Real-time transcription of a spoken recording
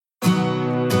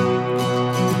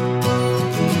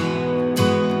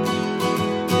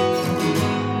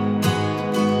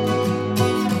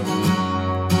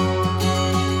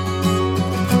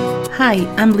Hi,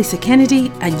 I'm Lisa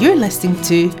Kennedy and you're listening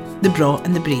to The Braw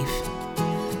and the Brave.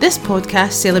 This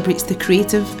podcast celebrates the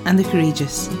creative and the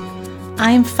courageous.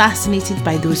 I am fascinated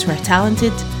by those who are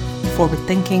talented,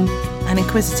 forward-thinking and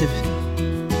inquisitive.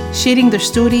 Sharing their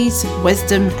stories,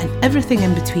 wisdom and everything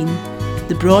in between,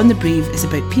 The Braw and the Brave is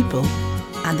about people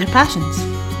and their passions.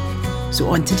 So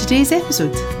on to today's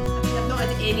episode. I've not had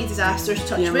any disasters,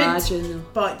 touch wood,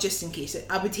 but just in case,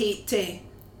 I would hate to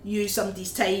use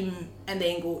somebody's time and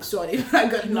then go, sorry, I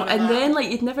got none of that. And then, like,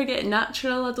 you'd never get it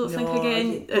natural, I don't think,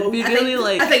 again. It'd be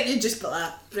I think you'd just be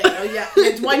like, right, yeah,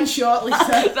 it's one shot,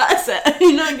 Lisa. That's it.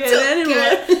 You're not getting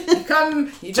anywhere. You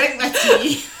come, you drink my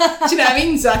tea. Do you know what I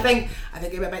mean? So I think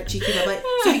it'd be a bit cheeky. I'm like,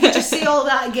 so you could just say all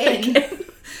that again.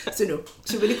 So no.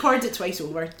 So we record it twice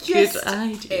over. Good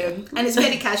idea. And it's a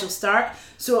very casual start.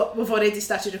 So we've already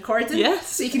started recording. Yes.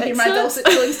 So you can hear my dulcet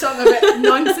tones talking about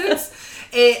nonsense.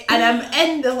 And I'm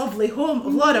in the lovely home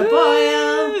of Laura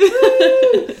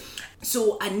Boyle.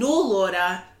 So I know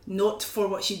Laura not for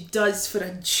what she does for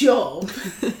a job.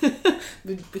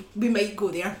 we might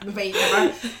go there. We might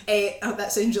never.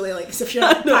 That sounds really like as if you're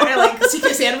part of like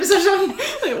Secret Service or something.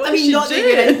 Like, I mean, not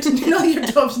that your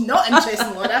job's not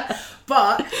interesting, Laura.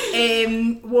 But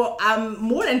what I'm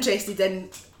more interested in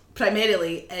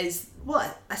primarily is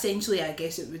what essentially I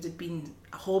guess it would have been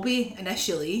a hobby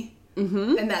initially.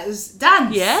 Mm-hmm. And that was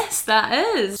dance. Yes, that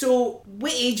is. So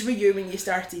what age were you when you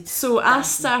started? So dancing? I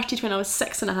started when I was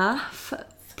 6.5.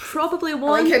 Probably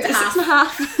one, like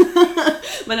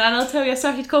 6.5. My nan will tell you I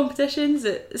started competitions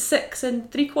at 6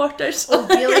 3/4. Oh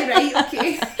really? Right,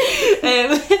 okay.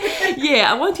 Yeah,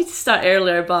 I wanted to start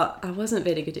earlier, but I wasn't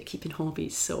very good at keeping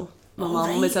hobbies, so my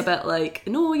mum was a bit like,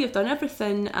 no, you've done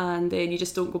everything and then you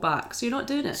just don't go back, so you're not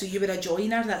doing it. So you were a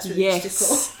joiner, that's what yes, it used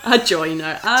to call. a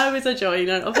joiner. I was a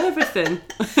joiner of everything.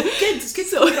 Good, it's good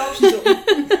to keep your options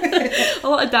open. A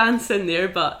lot of dance in there,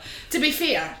 but to be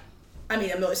fair, I mean,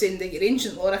 I'm not saying that you're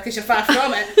ancient, Laura, because you're far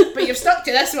from it, but you've stuck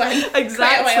to this one.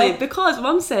 Exactly, because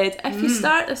Mum said, if you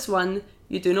start this one,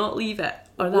 you do not leave it,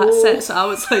 or that's it. So I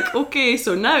was like, okay,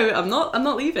 so now I'm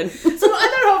not leaving. So what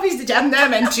other hobbies did you have? Now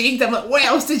I'm intrigued. I'm like, what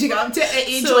else did you get up to at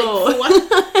age like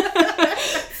 4?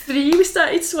 3, we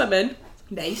started swimming.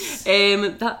 Nice.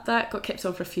 That got kept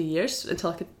on for a few years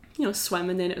until I could, swim,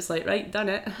 and then it was like, right, done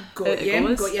it. Got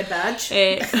your badge.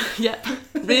 Yep.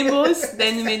 Rainbows.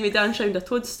 Then they made me dance round a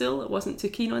toadstool. I wasn't too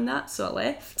keen on that, so I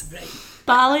left. Right.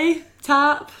 Ballet,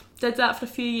 tap, did that for a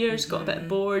few years, got a bit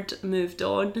bored, moved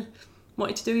on.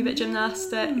 Wanted to do a wee bit of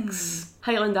gymnastics,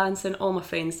 Highland dancing. All my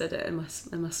friends did it in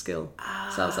my school,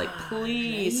 so I was like,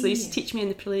 please. So they used to teach me in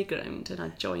the playground, and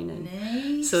I'd join in.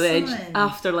 Nice. So then,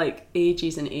 after like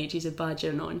ages and ages of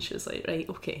badgering on, she was like, right,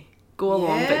 okay, go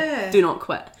along, but do not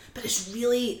quit. But it's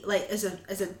really like as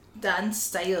a dance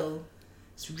style,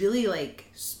 it's really like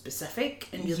specific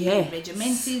and really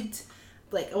regimented.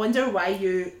 Like I wonder why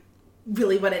you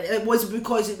really were in it. It was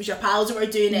because it was your pals that were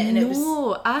doing it, and it was.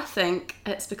 No, I think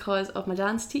it's because of my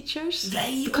dance teachers.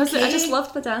 Right. Because okay. I just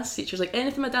loved my dance teachers. Like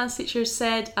anything my dance teachers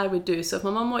said, I would do. So if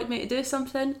my mum wanted me to do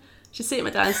something, she'd say to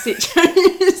my dance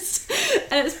teachers.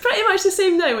 And it's pretty much the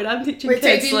same now when I'm teaching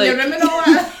kids. Like, your room and all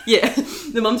that? Yeah.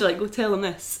 The mums are like, go tell them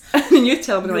this. And then you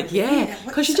tell them, and they're like, yeah.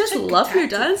 Because you just love your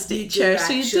dance teacher.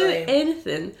 So you do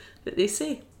anything that they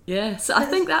say. Yeah. So I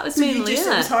think that was mainly it. It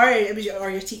was her, or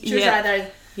your teachers rather.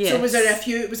 Yes. So was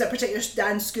there a particular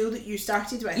dance school that you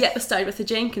started with? Yeah, I started with the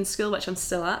Jenkins School, which I'm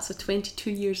still at, so 22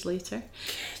 years later.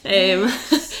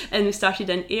 And we started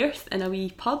in Airth in a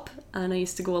wee pub, and I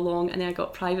used to go along, and then I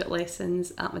got private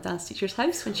lessons at my dance teacher's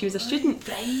house when she was a student.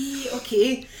 Right,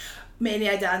 okay. Many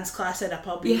a dance class in a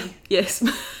pub. Yeah, yes.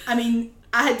 I mean,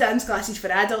 I had dance classes for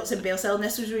adults in Bellshill, and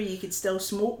this was where you could still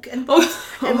smoke in pubs.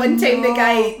 And one time the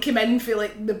guy came in for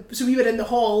so we were in the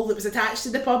hall that was attached to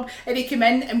the pub, and he came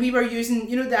in and we were using,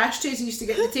 the ashtrays he used to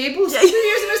get at the tables. We were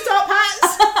using his top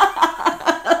hats.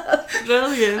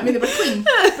 Brilliant. I mean, they were clean,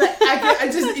 but I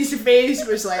just, his face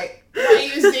was like, what are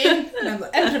you doing? And I'm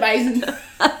like, improvising.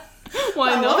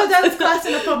 Why not? I love a dance class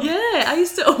in a pub. Yeah, I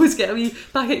used to always get a wee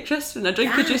packet of crisps and a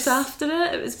drink of juice after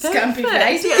it. It was perfect. Scampy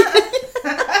fries.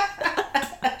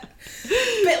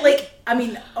 But I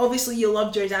mean, obviously you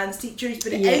loved your dance teachers,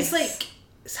 but it is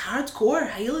it's hardcore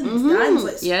Highland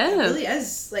dance. It really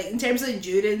is. Like in terms of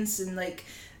endurance and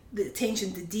the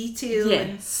attention to detail.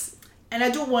 Yes. And I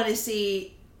don't want to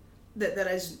say that there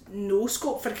is no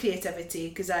scope for creativity,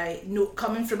 because I know,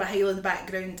 coming from a Highland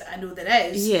background, I know there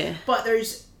is. Yeah. But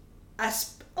there's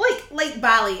like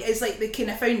ballet is like the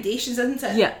kind of foundations, isn't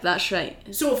it? Yeah, that's right.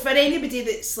 So for anybody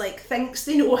that's thinks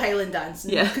they know Highland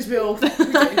dancing, because we all think we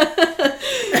do,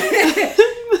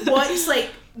 what's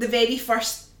the very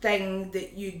first thing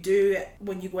that you do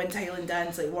when you go into Highland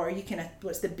dance? Like,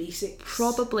 what's the basics?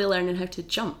 Probably learning how to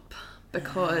jump,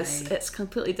 because it's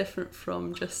completely different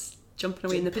from just jumping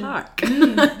away in the park.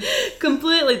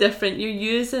 Completely different. You're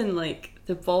using like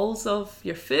the balls of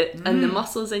your foot and the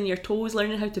muscles in your toes,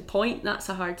 learning how to point. That's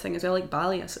a hard thing as well, like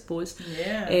ballet, I suppose.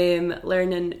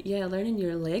 Learning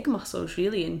your leg muscles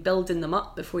really, and building them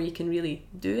up before you can really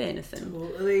do anything.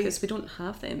 Totally. Because we don't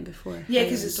have them before. Yeah,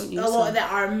 because a lot of the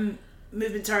arm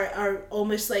movements are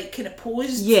almost like kind of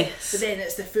posed. Yes. But then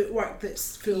it's the footwork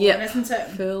that's full on, isn't it?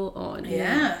 Full on.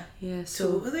 Yeah. Yeah.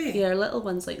 So, totally. Yeah, our little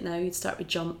ones like now, you'd start with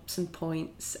jumps and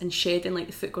points and shedding, like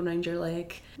the foot going around your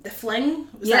leg. The fling?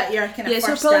 Was that your kind of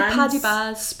first so probably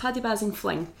dance? paddy bars and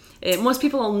fling. Most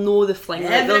people all know the fling.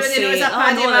 Like Everybody they'll say, knows a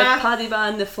paddy bar. the paddy bar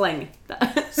and the fling.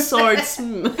 Swords.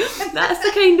 That's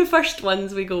the kind of first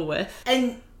ones we go with.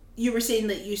 And you were saying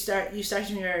that you started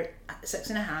when you were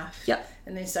 6.5. Yep.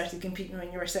 And then started competing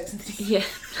when you were 6 and 3. Yeah.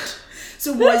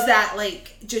 So was that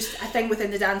like just a thing within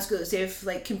the dance school itself,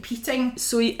 like competing?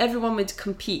 So everyone would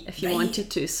compete if you wanted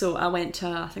to. So I went to,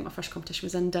 I think my first competition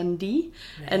was in Dundee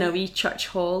in a wee church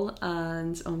hall,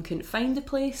 and couldn't find the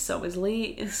place, so I was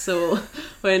late. So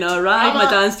when I arrived, my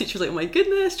dance teacher was like, oh my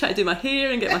goodness, trying to do my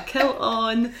hair and get my kilt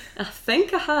on. I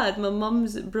think I had my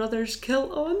mum's brother's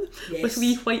kilt on with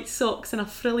wee white socks and a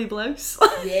frilly blouse.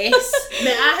 Yes.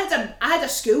 I had a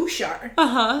school shirt,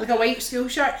 like a white school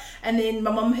shirt, and then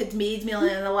my mum had made me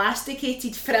like an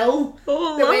elasticated frill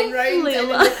that went round in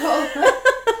the collar.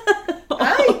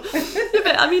 Aye. Yeah,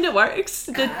 but I mean, it works.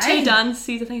 Did 2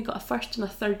 dances. I think I got a first and a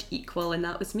third equal, and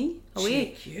that was me.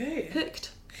 Away.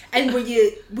 Hooked. And were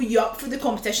you up for the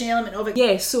competition element of it?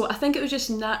 Yeah, so I think it was just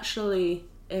naturally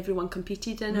everyone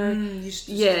competed in our you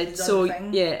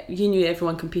knew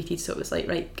everyone competed, so it was like,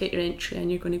 right, get your entry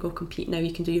and you're going to go compete. Now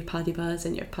you can do your paddy bars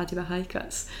and your paddy bar high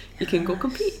cuts. You can go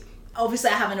compete. Obviously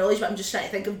I have a knowledge, but I'm just trying to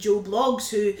think of Joe Bloggs,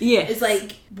 who is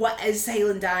like, what is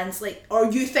Highland dance like? Or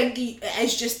you think it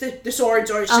is just the swords,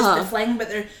 or it's just the fling, but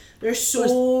there's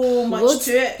so much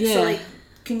to it. So like,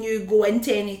 can you go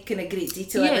into any kind of great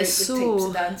detail about the types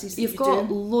of dances that you've got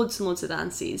loads and loads of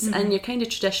dances, and your kind of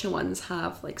traditional ones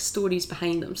have like stories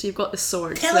behind them. So you've got the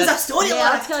swords. Tell us a story,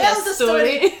 Laura. Tell us a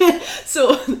story.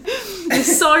 So the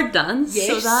sword dance. Yes.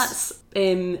 So that's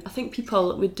I think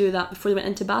people would do that before they went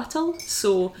into battle.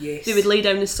 So they would lay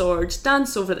down the swords,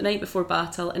 dance over it the night before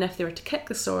battle, and if they were to kick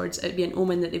the swords, it would be an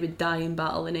omen that they would die in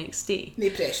battle the next day. No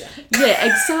pressure. Yeah,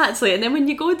 exactly. And then when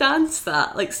you go dance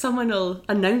that, like, someone will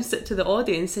announce it to the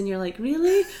audience, and you're like,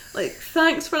 really? Like,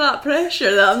 thanks for that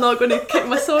pressure that I'm not going to kick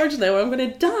my swords now, or I'm going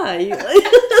to die.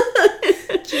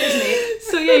 Cheers, mate.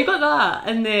 So yeah, you got that.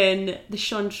 And then the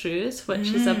Chanteuse,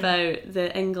 which is about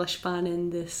the English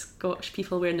banning the Scottish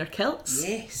people wearing their kilts.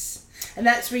 Yes. And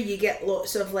that's where you get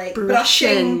lots of like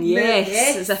brushing.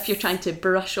 Yes, as if you're trying to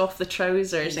brush off the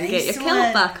trousers and get your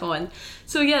kilt back on.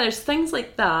 So yeah, there's things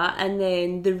like that. And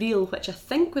then the reel, which I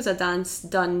think was a dance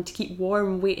done to keep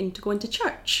warm waiting to go into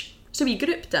church. So we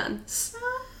group dance.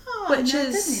 Which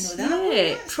is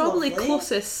probably lovely.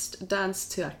 Closest dance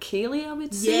to a ceilidh, I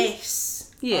would say. Yes.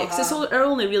 Yeah, because it's our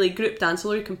only really group dance.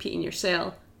 Although you're competing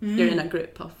yourself, you're in a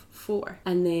group of 4.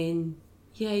 And then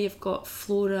you've got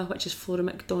Flora, which is Flora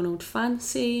MacDonald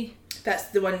Fancy. That's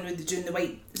the one with doing the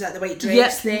white. Is that the white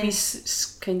dress? Then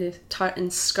kind of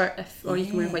tartan skirt, or you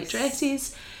can wear white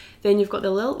dresses. Then you've got the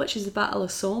Lilt, which is the Battle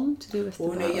of Somme, to do with the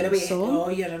Battle of Somme. Oh,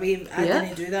 you're away. I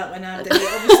didn't do that one. I didn't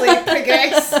obviously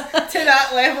progress to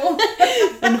that level.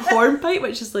 And Hornpipe,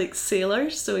 which is like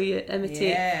sailors, so you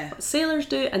imitate what sailors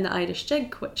do, and the Irish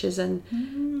Jig, which is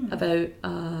about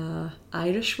a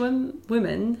Irish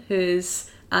woman who's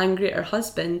angry at her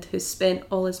husband who's spent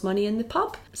all his money in the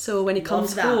pub. So when he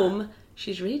comes home,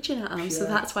 she's raging at him. So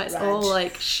that's why it's all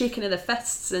like shaking of the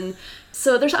fists. And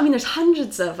so there's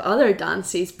hundreds of other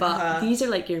dances, but these are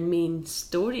like your main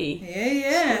story.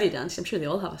 Story dances. I'm sure they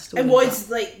all have a story. And was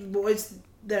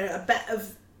there a bit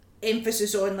of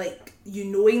emphasis on like you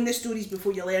knowing the stories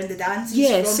before you learn the dances?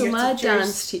 Yeah, from so your my teachers?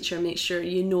 dance teacher makes sure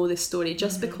you know the story,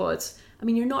 just because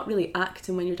you're not really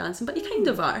acting when you're dancing, but you kind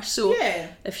of are. So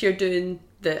if you're doing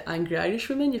the angry Irish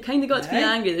woman, you've kind of got to be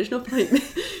angry. There's no point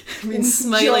being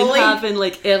smiling, having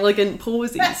like elegant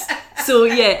poses. So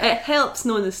yeah, it helps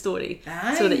knowing the story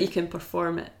so that you can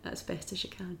perform it as best as you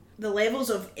can. The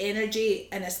levels of energy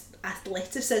and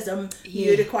athleticism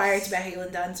you require to be a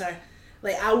Highland dancer.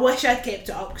 Like, I wish I'd kept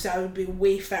it up because I would be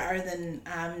way fitter than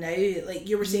I am now. Like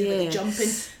you were saying, like the jumping,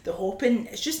 the hopping,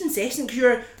 it's just incessant because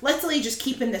you're literally just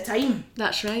keeping the time.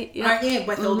 That's right, aren't you?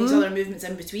 With all these other movements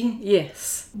in between.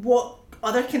 Yes. What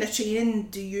other kind of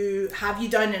training have you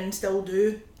done and still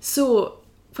do? So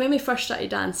when we first started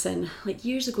dancing, like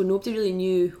years ago, nobody really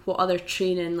knew what other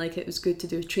training, like it was good to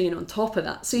do training on top of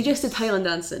that. So you just did Highland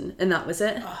dancing and that was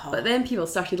it. But then people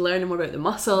started learning more about the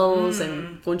muscles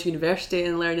and going to university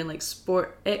and learning like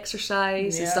sport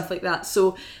exercise and stuff like that.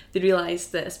 So they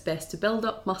realised that it's best to build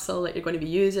up muscle that you're going to be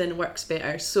using, works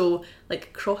better. So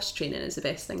like cross training is the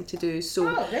best thing to do. So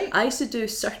I used to do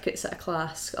circuits at a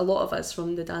class. A lot of us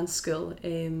from the dance school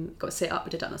got set up. We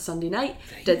did it on a Sunday night,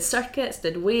 did circuits,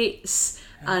 did weights,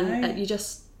 and you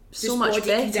just so much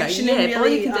better.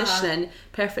 Body conditioning,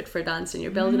 perfect for dancing.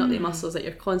 You're building up the muscles that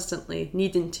you're constantly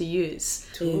needing to use.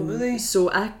 Totally.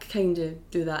 So I kind of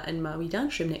do that in my wee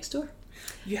dance room next door.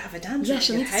 You have a dance Yes,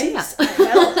 room you'll in your need to house. see it.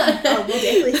 I will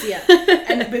definitely see it.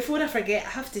 And before I forget, I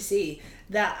have to say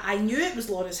that I knew it was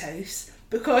Laura's house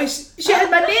because she had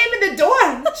my name in the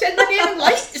door. She had my name in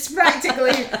lights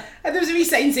practically. And there was a wee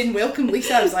sign saying "Welcome,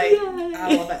 Lisa." I was like,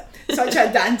 I love it. Such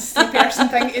a dancey person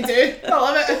thing to do. I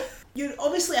love it. You're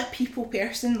obviously a people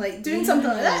person, like doing something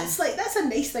like that. It's like, that's a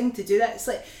nice thing to do. That's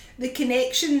like the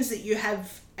connections that you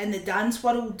have in the dance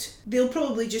world, they'll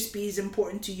probably just be as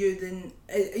important to you than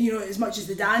as much as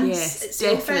the dance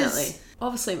itself definitely. is.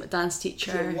 Obviously, my dance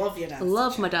teacher. You love your dance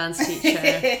Love teacher. my dance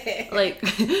teacher.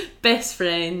 Like best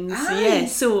friends. Yeah.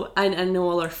 So I know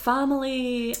all her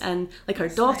family and like her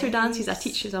daughter dances. I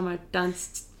teach her my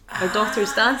dance. Her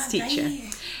daughter's dance teacher.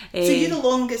 Right. So you're the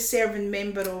longest serving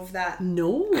member of that?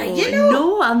 No,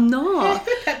 no, I'm not.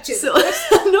 So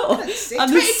no, I'm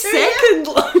the second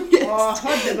longest. Oh,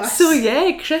 heard the bus. So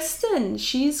yeah, Kristen,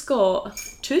 she's got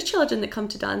 2 children that come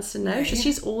to dancing now. Right. So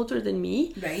she's older than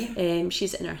me. Right.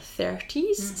 She's in her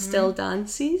 30s, still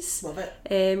dances. Love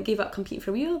it. Gave up competing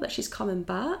for a while, but she's coming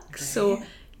back. Right. So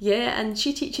yeah, and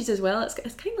she teaches as well. It's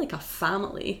kind of like a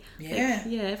family. Yeah.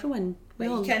 Like, everyone. We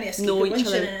all You can't escape know it each once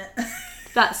other. you're in it.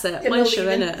 That's it. You're Once not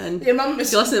you're in leaving. it, and Your mum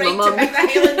was you listen right to my mum. to pick the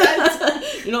Highland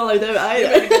dance. You're not allowed out either.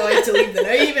 You're going to be allowed to leave the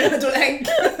now, even I don't think.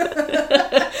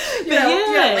 You're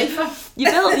a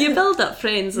lifer. You build up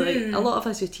friends. Like a lot of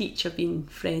us who teach have been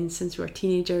friends since we were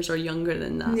teenagers or younger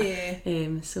than that.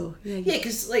 Yeah,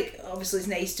 because like obviously it's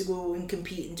nice to go and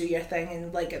compete and do your thing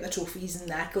and like get the trophies and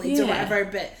the accolades or whatever,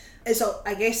 but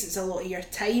I guess it's a lot of your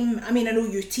time. I mean, I know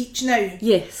you teach now.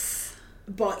 Yes.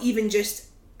 But even just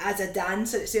as a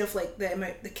dancer itself, like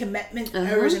the commitment,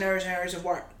 hours and hours and hours of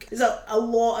work. There's a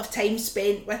lot of time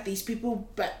spent with these people,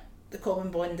 but the common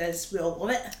bond is we all love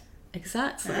it.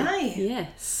 Exactly. Aye.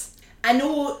 Yes. I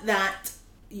know that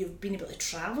you've been able to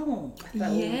travel with that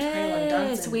old Highland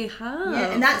dancing. Yes, we have.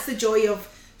 Yeah, and that's the joy of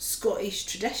Scottish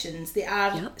traditions. They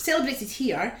are celebrated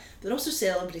here, they're also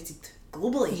celebrated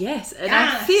globally. Yes, and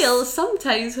I feel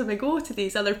sometimes when we go to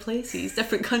these other places,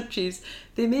 different countries,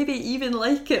 they maybe even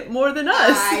like it more than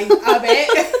us. I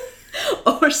bet.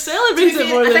 Or celebrate it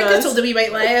more than us. I think I told a wee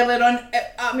white lie earlier on.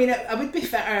 I mean, I would be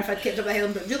fitter if I'd kept up the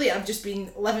Highland, but really I've just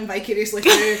been living vicariously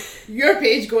through your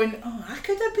page going, oh, I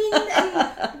could have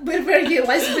been in, where were you,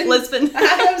 Lisbon?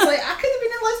 I was like, I could have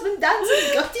been in Lisbon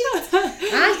dancing,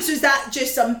 gutted. So is that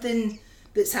just something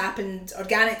that's happened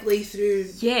organically through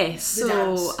yes the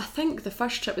dance? I think the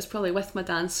first trip was probably with my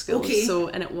dance school,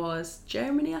 and it was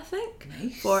Germany, I think,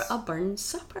 for a burn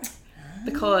supper,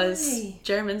 because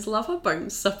Germans love a burn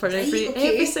supper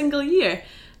every single year,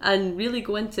 and really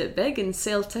go into it big and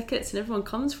sell tickets, and everyone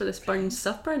comes for this burn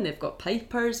supper, and they've got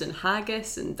pipers and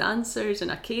haggis and dancers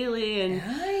and a ceilidh and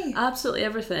absolutely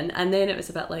everything. And then it was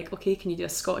a bit like, okay, can you do a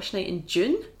Scottish night in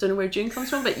June? Don't know where June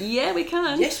comes from, but yeah, we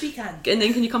can. Yes, we can. And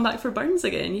then can you come back for burns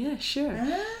again? Yeah, sure.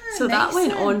 So that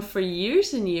went on for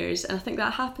years and years, and I think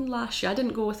that happened last year. I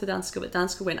didn't go with the dance school, but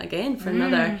dance school went again for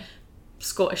another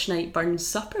Scottish night burn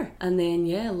supper. And then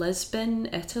Lisbon,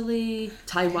 Italy,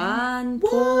 Taiwan,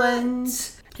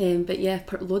 Poland.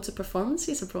 But loads of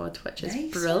performances abroad, which is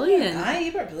brilliant. Aye,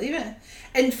 you better believe it.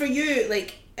 And for you,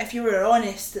 like, if you were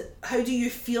honest, how do you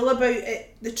feel about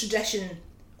it, the tradition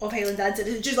of Highland dancing?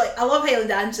 Is it just like, I love Highland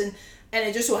dancing and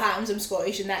it just so happens I'm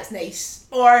Scottish and that's nice?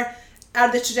 Or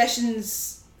are the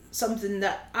traditions something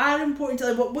that are important to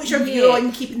them? What's your view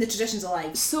on keeping the traditions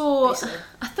alive? So, basically?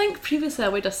 I think previously I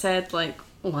would have said, like,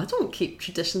 oh, I don't keep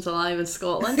traditions alive in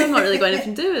Scotland. I'm not really going to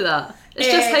anything to do with that. It's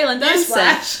just Highland dancing.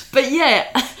 But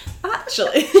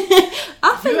actually,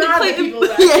 I find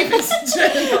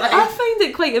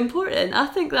it quite important. I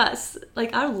think that's,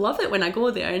 like, I love it when I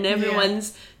go there and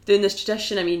everyone's doing this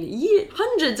tradition. I mean,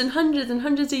 hundreds and hundreds and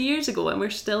hundreds of years ago, and we're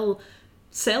still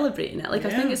celebrating it. Like, I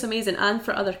think it's amazing. And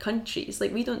for other countries,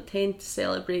 like, we don't tend to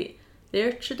celebrate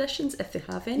their traditions if they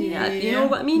have any. You know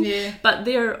what I mean? But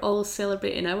they're all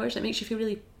celebrating ours. It makes you feel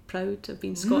really proud of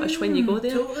being Scottish when you go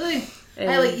there. Totally.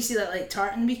 I like you see that like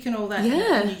Tartan Week and all that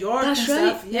in New York and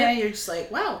stuff. Right. Yeah, you're just like,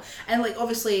 wow. And like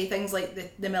obviously things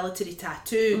like the military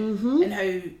tattoo and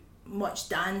how much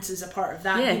dance is a part of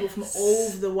that. Yes. People from all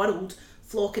over the world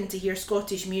flocking to hear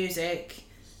Scottish music.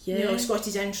 Yeah. You know,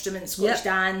 Scottish instruments, Scottish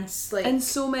dance, like, and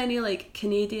so many like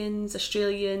Canadians,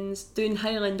 Australians doing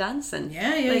Highland dancing.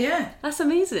 Yeah. That's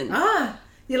amazing.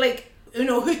 You're like, you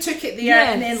know, who took it there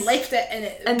and then left it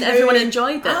and everyone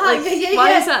enjoyed it.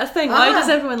 Why is that a thing? Why does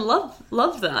everyone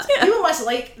love that? People must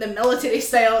like the military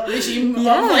style regime of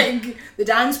like the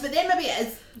dance, but then maybe it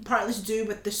is partly to do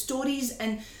with the stories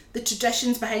and the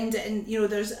traditions behind it, and you know,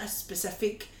 there's a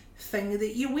specific thing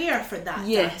that you wear for that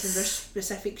dance, and there's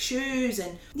specific shoes,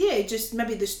 and just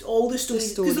maybe all the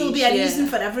stories, because there'll be a reason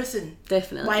for everything.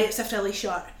 Definitely. Why it's a frilly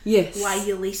shirt, why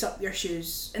you lace up your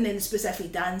shoes, and then the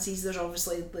specific dances. There's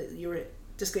obviously, like you were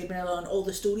describing earlier on, all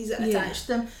the stories that attach to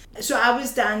them. So I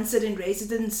was dancer in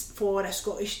residence for a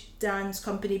Scottish dance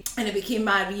company, and it became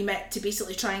my remit to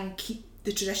basically try and keep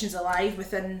the traditions alive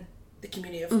within the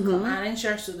community of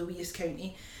Carmarthenshire, so the weeest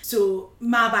county. So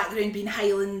my background being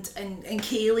Highland and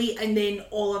Cayley, and then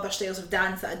all other styles of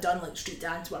dance that I'd done, like street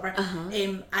dance, whatever.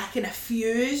 I kind of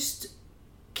fused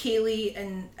Cayley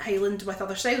and Highland with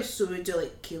other styles, so we'd do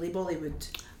like Cayley Bollywood,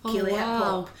 Cayley hip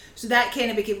hop. So that kind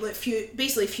of became like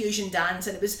basically fusion dance,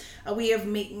 and it was a way of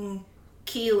making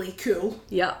Cayley cool.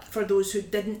 Yep. For those who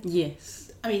didn't.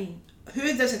 Yes. I mean,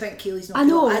 who doesn't think Cayley's not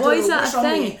cool? I know. Why is that a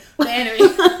thing? But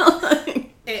anyway.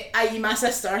 I.e. my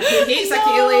sister, who hates a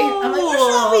Cayley. I'm like, what's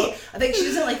wrong with you? I think she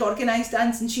doesn't like organised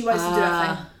dance, and she wants to do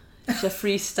a thing. She's a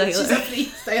freestyler. She's a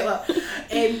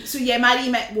freestyler. So yeah, my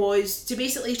remit was to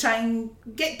basically try and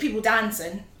get people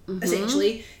dancing,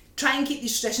 essentially. Try and keep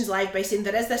these traditions alive by saying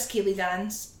there is this Cayley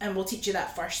dance, and we'll teach you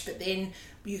that first, but then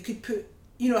you could put,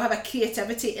 you know, have a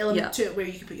creativity element to it where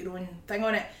you can put your own thing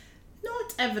on it.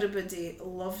 Not everybody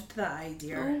loved that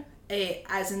idea.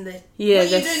 As in the, what are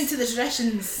you doing to the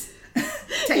traditions?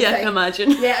 I can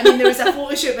imagine. Yeah, I mean, there was a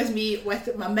photo shoot with me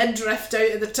with my midriff out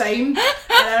at the time, and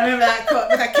I remember that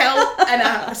with a kilt and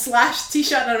a slash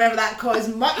t-shirt, and I remember that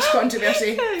caused much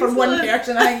controversy from one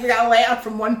person. I think we got a letter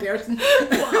from one person.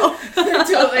 Wow.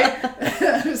 Totally.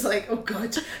 I was like, oh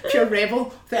god, pure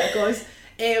rebel that it goes.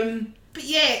 But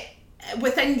yeah,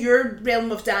 within your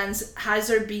realm of dance, has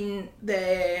there been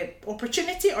the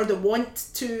opportunity or the want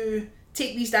to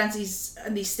take these dances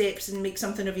and these steps and make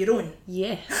something of your own?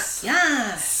 Yes.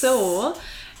 Yeah. So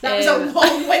that was a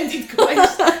long-winded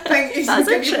question. Thank you. That's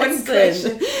give you one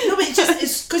question. No, but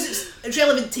it's because it's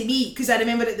relevant to me, because I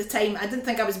remember at the time I didn't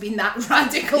think I was being that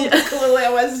radical. Clearly I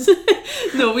was.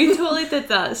 No, we totally did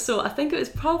that. So I think it was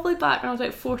probably back when I was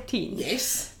about 14.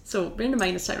 Yes. So bearing in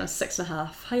mind I started when I was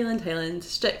 6.5, Highland,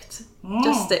 strict,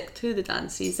 just stick to the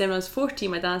dances. Then when I was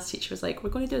 14, my dance teacher was like, we're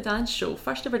going to do a dance show,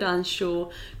 first ever dance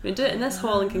show, we're going to do it in this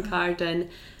hall in Kincardine,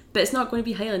 but it's not going to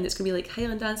be Highland, it's going to be like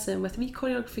Highland dancing with a wee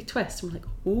choreography twist. And we're like,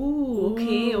 oh,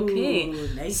 okay.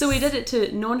 Nice. So we did it to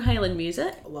non-Highland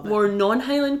music, wore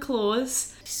non-Highland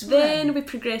clothes. Then we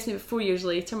progressed, maybe 4 years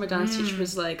later, my dance teacher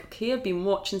was like, okay, I've been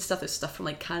watching there's stuff from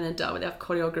like Canada where they have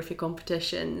choreography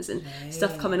competitions and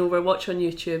stuff coming over, watch on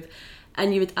YouTube,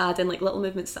 and you would add in like little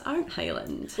movements that aren't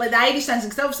Highland, like the Irish dancing,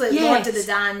 because obviously Lord of the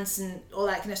Dance and all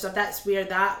that kind of stuff, that's where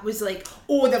that was like,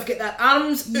 oh, they've got their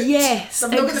arms out. Yes,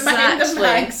 they've got the behind their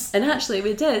legs. And actually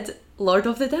we did Lord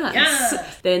of the Dance.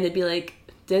 Then there'd be like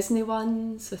Disney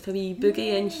ones with a wee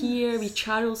boogie in here, wee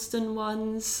Charleston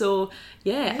ones. So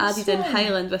added in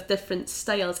Highland with different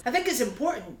styles. I think it's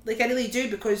important, like I really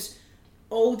do, because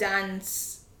all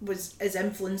dance is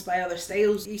influenced by other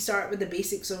styles. You start with the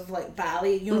basics of like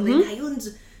ballet, you know, then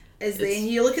Highlands is then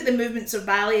you look at the movements of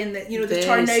ballet and the, you know, the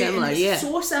turnout, and it's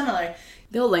so similar.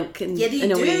 They'll link in, they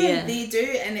in a do, way. They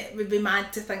do, and it would be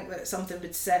mad to think that something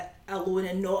would sit alone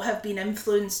and not have been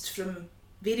influenced from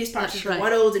various parts of the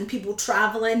world, and people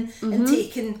travelling and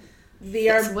taking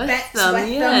their bits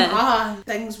with them.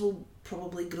 Things will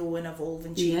probably grow and evolve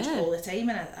and change all the time,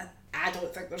 and I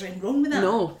don't think there's anything wrong with that.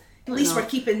 No. At least we're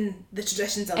keeping the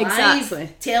traditions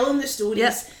alive, telling the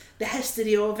stories, the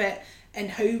history of it, and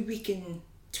how we can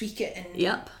tweak it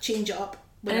and change it up.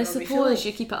 And I suppose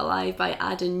you keep it alive by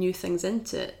adding new things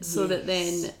into it, so that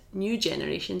then new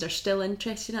generations are still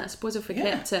interested in it. I suppose if we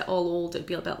kept it all old, it'd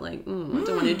be a bit like, I don't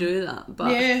want to do that.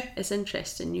 But it's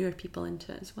interesting, newer people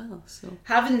into it as well. So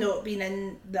having not been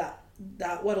in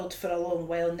that world for a long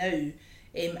while now,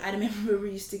 I remember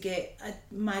we used to get a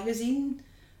magazine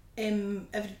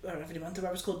every month, or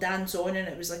it was called Dance On, and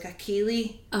it was like a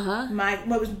Cayley it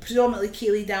was predominantly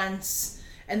Cayley dance,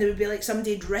 and there would be like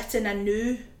somebody had written a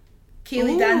new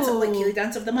Kaylee Dance, like Kaylee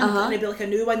Dance of the Month, and it'd be like a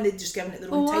new one, they'd just given it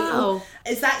their own title.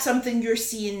 Is that something you're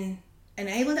seeing in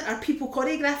Highland? Are people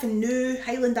choreographing new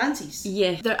Highland dances?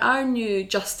 Yeah, there are new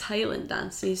just Highland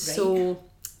dances, so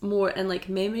more in like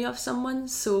memory of someone.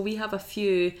 So we have a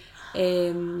few.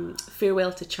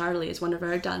 Farewell to Charlie is one of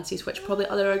our dances, which probably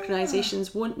other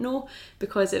organisations won't know,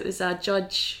 because it was a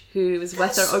judge who was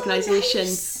with our organisation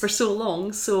for so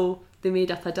long, so they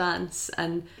made up a dance,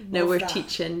 and now we're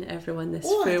teaching everyone this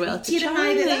Farewell to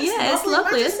Charlie. Yeah, it's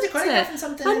lovely, isn't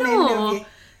it? I know.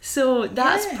 So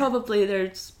that's probably,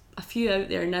 there's a few out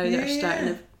there now that are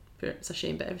starting to, it's a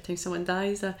shame, but every time someone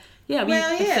dies, if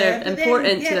they're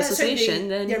important to the association,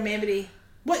 then your memory.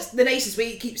 What's the nicest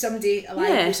way to keep somebody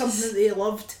alive with something that they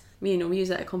loved? We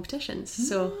use it at competitions,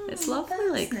 so it's lovely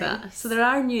like that. So there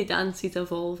are new dances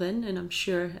evolving, and I'm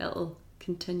sure it'll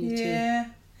continue to. Yeah.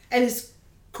 And is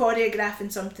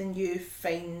choreographing something you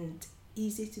find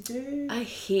easy to do? I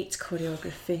hate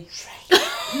choreography.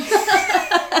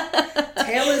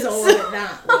 Tell us all about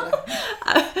that, Laura.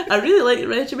 I really like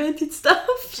regimented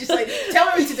stuff. She's like, tell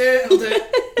me what to do, I'll do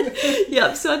it.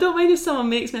 Yep, so I don't mind if someone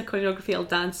makes me a choreography, I'll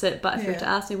dance it, but if you were to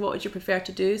ask me what would you prefer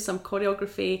to do, some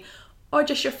choreography or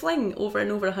just your fling over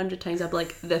and over 100 times, I'd be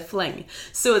like, the fling.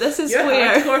 So this is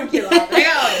where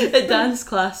at dance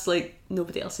class, like,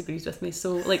 nobody else agrees with me.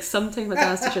 So like sometimes my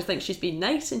dance teacher thinks she's being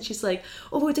nice, and she's like,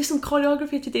 oh, we'll do some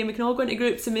choreography today and we can all go into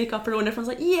groups and make up our own. Everyone's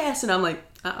like, yes, and I'm like,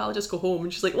 I'll just go home.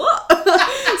 And she's like, what?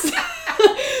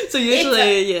 So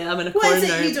usually, I'm in a corner. What is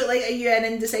it you don't like? Are you an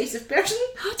indecisive person?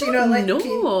 I don't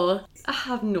know. I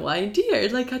have no idea.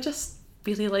 Like, I just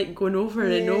really like going over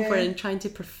and over and trying to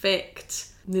perfect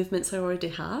movements I already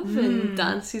have and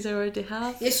dances I already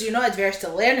have. Yes, so you're not adverse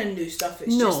to learning new stuff.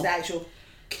 It's just the actual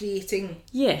creating.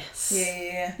 Yes.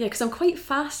 Yeah, because I'm quite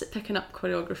fast at picking up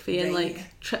choreography and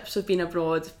like trips of being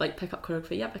abroad, like pick up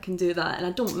choreography. Yep, I can do that, and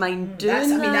I don't mind doing that. I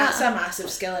mean, that's a massive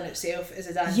skill in itself as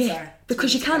a dancer. Yeah,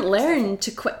 because you can't learn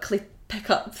to quickly pick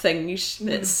up things.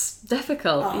 It's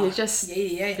difficult. You just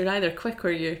you're either quick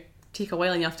or you take a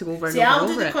while and you have to go over and over. I'll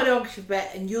do the choreography bit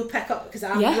and you'll pick up, because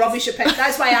I'm rubbish at picking.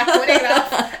 That's why I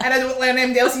choreograph and I don't learn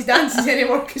anybody else's dances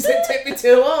anymore, because it took me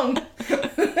too long.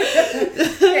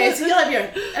 So you'll have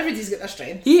everybody's got their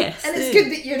strengths. Yes. And it's good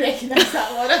that you recognise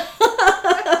that, Laura.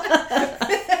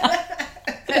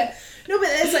 No, but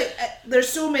it's like, there's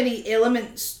so many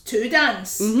elements to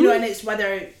dance, you know, and it's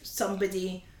whether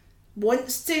somebody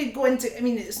wants to go into, I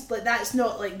mean, it's like, that's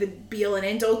not like the be all and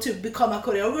end all to become a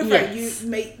choreographer. Yes.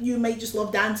 You might just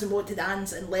love dance and want to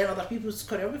dance and learn other people's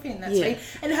choreography, and that's fine.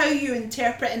 And how you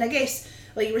interpret, and I guess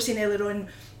like you were saying earlier on,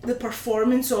 the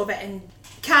performance of it and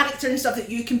character and stuff that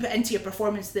you can put into your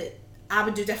performance that I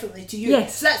would do differently to you.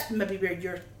 So that's maybe where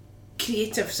your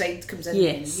creative side comes in.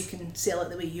 And you can sell it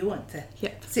the way you want to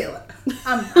sell it.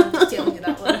 I'm just telling you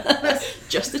that one.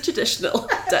 Just the traditional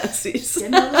dances.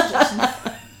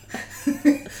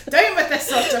 Down with this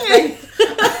sort of thing.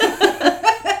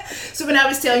 So when I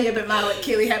was telling you about my like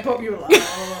Kaylee hip hop, you were like,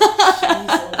 oh,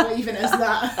 jeez, what even is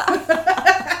that?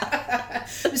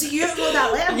 Was it you who wrote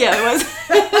that letter? Yeah, it was.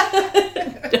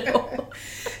 No.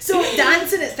 So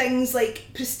dancing at things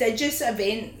like prestigious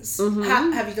events,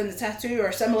 have you done the tattoo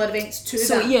or similar events to that?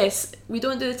 So yes, we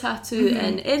don't do the tattoo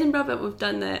in Edinburgh, but we've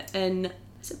done it in,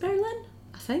 is it Berlin?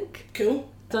 I think.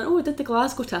 Cool. We did the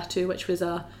Glasgow tattoo, which was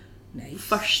a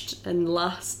first and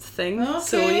last thing. Okay,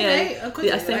 so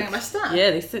I think I missed that.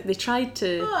 Yeah, they tried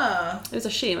to. It was a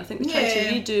shame. I think they tried to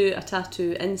redo a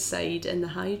tattoo inside in the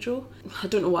Hydro. I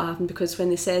don't know what happened, because when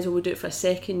they said we'll do it for a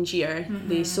second year,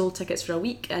 they sold tickets for a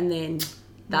week, and then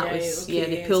that was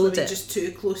they pulled it. Just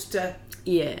too close to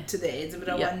the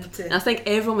Edinburgh one. And I think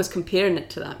everyone was comparing it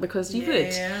to that, because you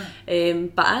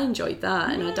would. But I enjoyed that,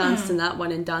 and I danced in that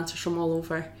one, and dancers from all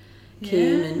over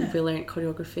came and we learnt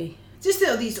choreography. Just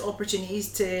all these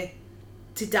opportunities to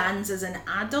dance as an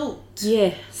adult.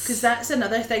 Yes. Because that's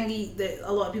another thing that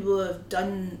a lot of people have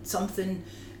done something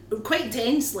quite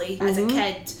intensely as a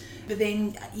kid, but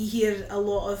then you hear a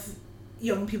lot of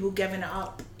young people giving it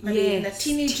up maybe in their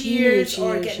teenage years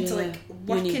or getting to like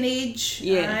working age.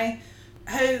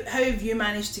 How have you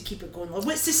managed to keep it going?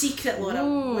 What's the secret, Laura?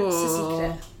 What's the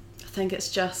secret? I think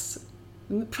it's just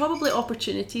probably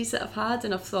opportunities that I've had,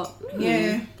 and I've thought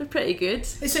they're pretty good.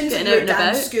 It sounds like your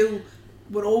dance school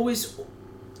were always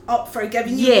up for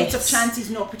giving you lots of chances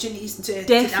and opportunities to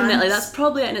definitely dance. That's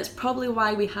probably it, and it's probably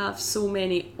why we have so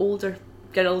many older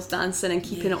girls dancing and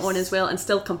keeping it on as well, and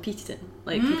still competing,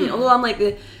 although I'm like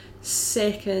the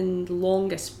second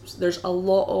longest. There's a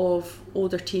lot of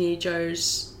older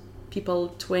teenagers, people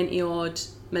 20 odd,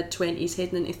 mid-20s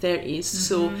heading into 30s,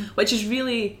 so which is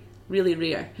really really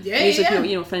rare. Usually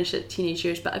people, finish at teenage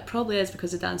years, but it probably is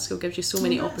because the dance school gives you so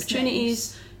many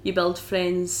opportunities. Nice. You build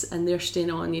friends and they're staying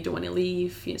on, you don't want to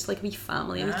leave. It's like a wee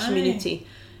family and a community.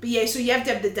 But yeah, so you have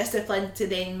to have the discipline to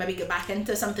then maybe get back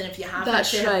into something if you have.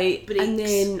 That's right. Breaks. And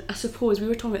then I suppose we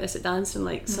were talking about this at dancing,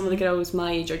 like some of the girls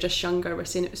my age or just younger were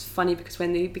saying it was funny because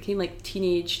when they became like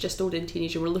just older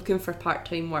teenage and were looking for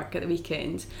part-time work at the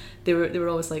weekend, they were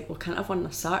always like, well, can't I have one on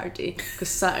a Saturday? Because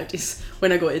Saturday's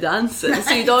when I go to dancing.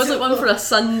 So you'd always like one for a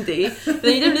Sunday. But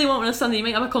then you didn't really want one on a Sunday, you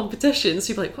might have a competition. So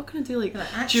you'd be like, what can I do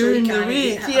during the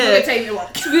week? Yeah. Time to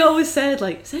work. So we always said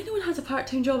like, has anyone had a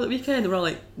part-time job at the weekend? And we're all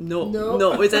like, no,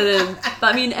 we didn't.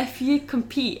 But I mean, if you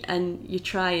compete and you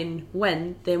try and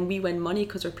win, then we win money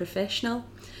because we're professional.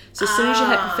 So as soon as you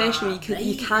hit professional,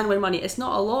 you can win money. It's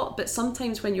not a lot, but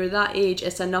sometimes when you're that age,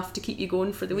 it's enough to keep you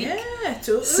going for the week. Yeah,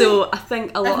 totally. So I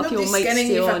think a lot of people might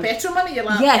stay you on. For petrol money, you're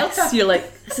like, yes, you're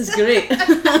like, this is great.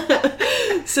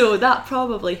 So that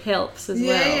probably helps as well.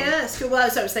 Yeah, that's cool. Well,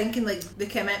 that's what I was thinking, like the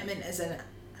commitment as an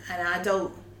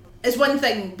adult. It's one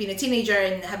thing being a teenager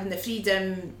and having the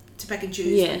freedom to pick and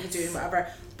choose what you do and whatever,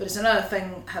 but it's another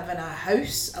thing having a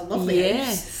house, a lovely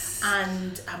house,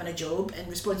 and having a job and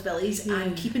responsibilities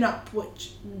and keeping up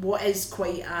what is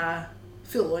quite a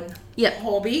full-on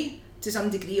hobby to some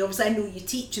degree. Obviously I know you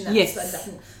teach and that's a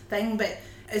different thing, but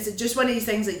is it just one of these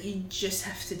things that you just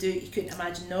have to do, you couldn't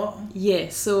imagine not? Yeah,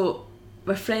 so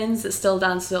we're friends that still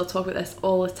dance, they'll talk about this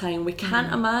all the time. We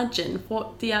can't imagine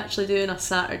what they actually do on a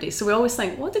Saturday. So we always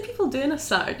think, what do people do on a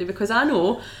Saturday? Because I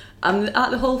know I'm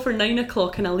at the hall for 9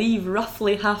 o'clock and I leave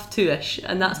roughly 2:30ish,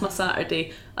 and that's my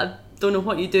Saturday. I don't know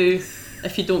what you do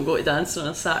if you don't go to dance on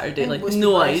a Saturday. Like,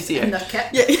 no idea.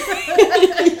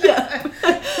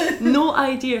 No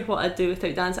idea what I'd do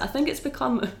without dance. I think it's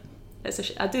become...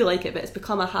 I do like it, but it's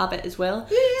become a habit as well.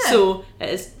 Yeah. So it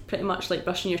is pretty much like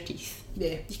brushing your teeth.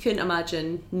 Yeah. You couldn't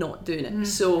imagine not doing it.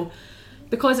 So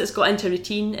because it's got into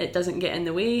routine, it doesn't get in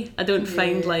the way. I don't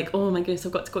find like, oh my goodness,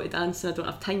 I've got to go to dance and I don't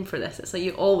have time for this. It's like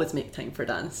you always make time for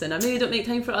dancing. I maybe don't make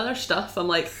time for other stuff. I'm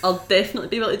like, I'll definitely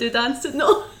be able to do dancing.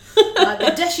 No.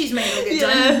 The dishes might not get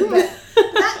done, but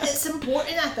it's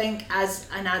important, I think, as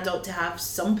an adult to have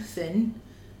something.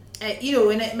 And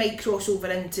it might cross over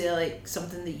into like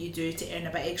something that you do to earn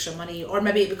a bit extra money, or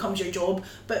maybe it becomes your job,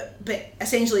 but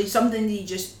essentially something that you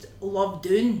just love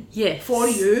doing for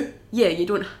you. Yeah, you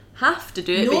don't have to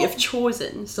do it, but you've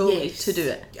chosen solely to do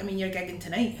it. I mean, you're gigging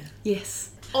tonight.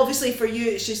 Yes. Obviously for you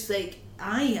it's just like,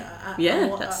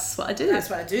 that's what I do.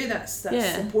 That's what I do, that's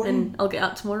important. And I'll get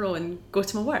up tomorrow and go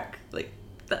to my work. Like,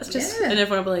 that's just, and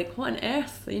everyone will be like, what on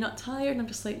earth? Are you not tired? And I'm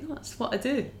just like, no, that's what I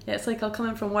do. Yeah, it's like I'll come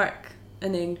in from work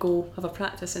and then go have a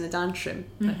practice in the dance room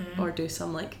or do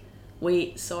some like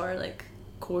weights or like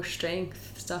core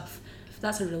strength stuff.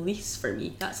 That's a release for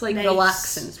me. That's like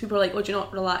relaxing. So people are like, oh, do you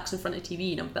not relax in front of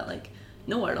TV? And I'm a bit like,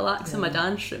 no, I relax in my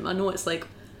dance room. I know it's like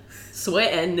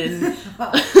sweating and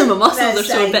my muscles are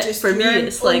so bit for me.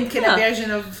 It's like kind of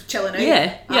version of chilling out.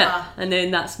 Yeah. And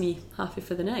then that's me happy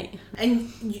for the night.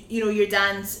 And your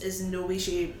dance is in no way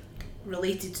shape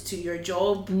related to your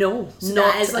job. No, so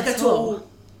not that is like at a total all.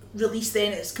 Release.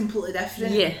 Then it's completely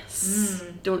different. Yes.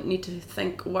 Don't need to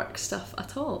think work stuff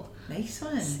at all. Nice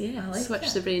one. So, I like switch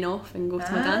it. The brain off and go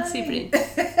to my dancey brain.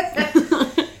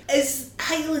 Is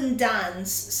Highland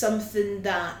dance something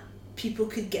that people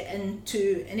could get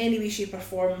into in any way, shape or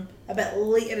form a bit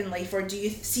later in life, or do you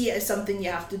see it as something you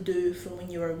have to do from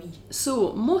when you were wee?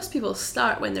 So most people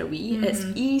start when they're wee. It's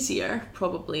easier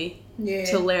probably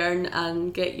to learn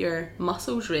and get your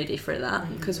muscles ready for that,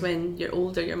 because when you're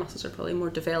older your muscles are probably more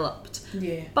developed.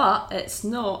 But it's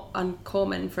not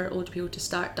uncommon for older people to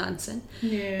start dancing.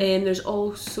 There's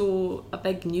also a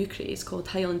big new craze called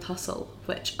Highland Hustle,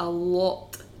 which a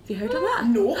lot... Have you heard of that?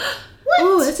 No. What?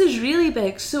 Oh, this is really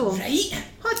big. So right,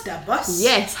 what the bus?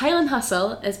 Yes, Highland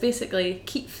Hustle is basically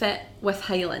keep fit with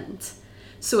Highland.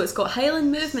 So it's got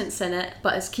Highland movements in it,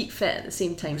 but it's keep fit at the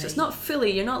same time. So it's not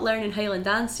fully, you're not learning Highland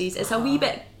dances. It's a wee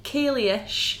bit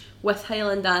Cayley-ish with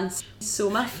Highland dance. So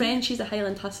my friend, she's a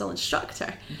Highland Hustle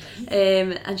instructor,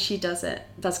 and she does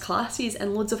classes,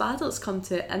 and loads of adults come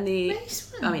to it, and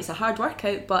I mean, it's a hard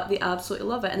workout, but they absolutely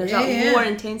love it. And there's that lower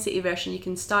intensity version you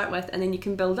can start with, and then you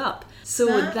can build up. So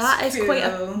that is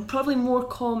cool. Probably more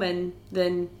common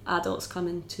than adults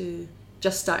coming to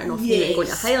just starting off new and going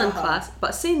to a Highland class.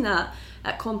 But saying that,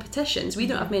 at competitions, we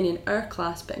don't have many in our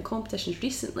class, but in competitions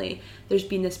recently there's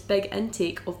been this big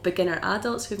intake of beginner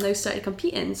adults who've now started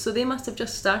competing, so they must have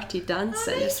just started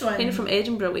dancing, kind of from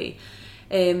Edinburgh way.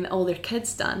 All their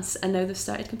kids dance, and now they've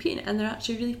started competing, and they're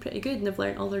actually really pretty good, and they've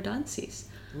learnt all their dances.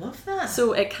 Love that.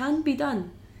 So it can be done.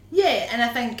 Yeah, and I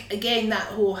think, again, that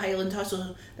whole Highland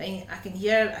hustle thing, I can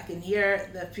hear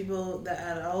the people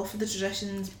that are all for the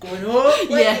traditions going, oh,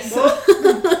 yes.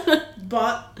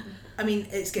 But, I mean,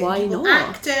 it's getting Why people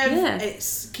not? active,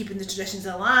 it's keeping the traditions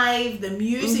alive, the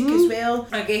music Mm-hmm. as well.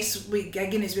 I guess with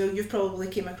gigging as well, you've probably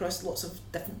came across lots of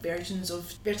different versions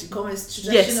of, inverted commas,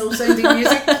 traditional sounding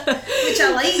music, which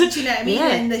I like, do you know what I mean?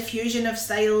 Yeah. And the fusion of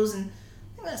styles, and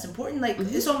I think that's important. Like,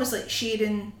 it's almost like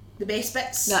sharing the best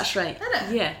bits. That's right.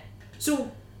 Isn't it? Yeah.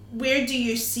 So, where do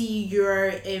you see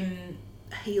your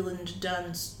Highland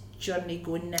dance journey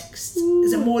going next? Ooh.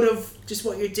 Is it more of just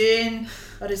what you're doing,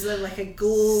 or is there like a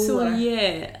goal? So or?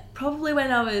 yeah, probably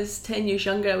when I was 10 years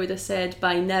younger, I would have said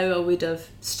by now I would have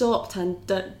stopped and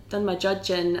done my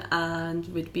judging and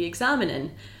would be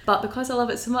examining. But because I love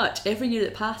it so much, every year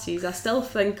that passes, I still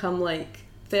think I'm like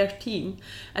 13,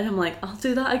 and I'm like, I'll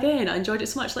do that again. I enjoyed it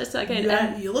so much, let's do it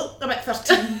again. You look a bit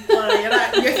 13, or you're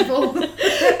that youthful.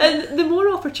 And the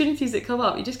more opportunities that come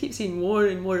up, you just keep seeing more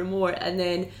and more and more. And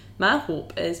then my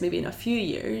hope is maybe in a few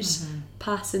years,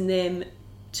 passing them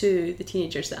to the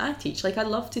teenagers that I teach. Like, I'd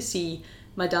love to see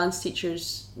my dance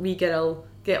teachers, wee girl,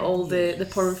 get all the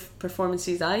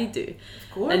performances I do.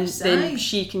 Of course, and then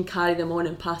she can carry them on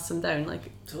and pass them down.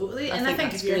 Like, totally. I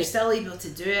think if you're great. still able to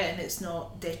do it and it's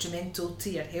not detrimental to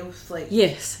your health, like,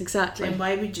 yes, exactly. then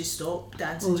why would you stop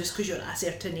dancing just because you're at a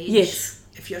certain age? Yes.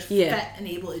 If you're fit and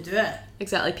able to do it.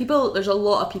 Exactly. There's a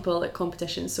lot of people at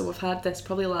competitions, so we've had this,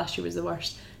 probably last year was the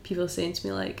worst, people saying to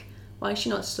me like, why is she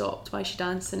not stopped? Why is she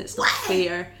dancing? It's not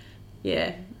fair.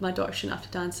 Yeah, my daughter shouldn't have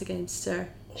to dance against her.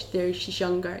 She's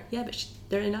younger. Yeah, but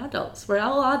they're in adults. We're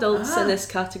all adults in this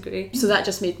category. So that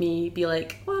just made me be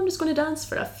like, well, I'm just going to dance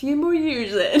for a few more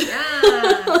years then.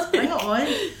 Yeah, bring it on.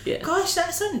 Yeah. Gosh,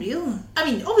 that's unreal. I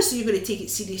mean, obviously you're going to take it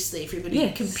seriously if you're going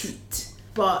to compete.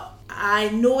 But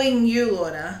knowing you,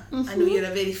 Laura, I know you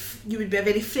would be a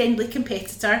very friendly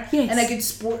competitor and a good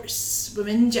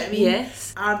sportswoman, do you know what I mean?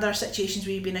 Yes. Are there situations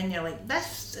where you've been in and you're like,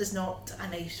 this is not a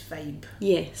nice vibe?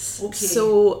 Yes. Okay.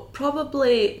 So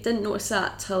probably didn't notice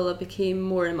that till I became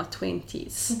more in my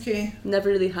 20s. Okay. Never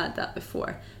really had that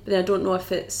before. But then I don't know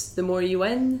if it's the more you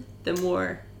win, the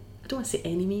more, I don't want to say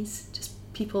enemies, just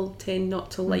people tend not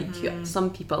to like you.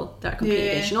 Some people that are competing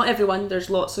against you. Not everyone, there's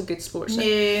lots of good sports out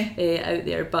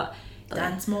there, but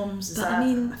dance moms, is but that I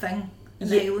mean, a thing?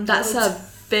 That's a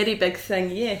very big thing,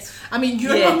 yes. I mean,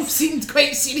 your mum seemed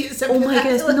quite serious about Oh my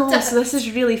goodness, no, dance. so this is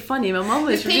really funny. My mum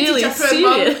was really Mum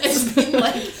serious. has been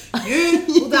like, you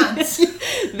will dance.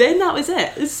 Then that was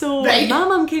it. So Right. my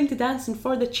mum came to dancing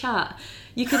for the chat.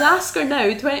 You could ask her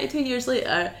now, 22 years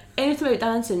later, anything about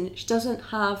dancing, she doesn't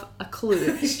have a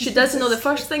clue. She doesn't know the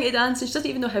first thing to dancing, she doesn't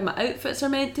even know how my outfits are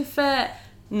meant to fit.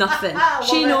 Nothing.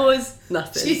 She knows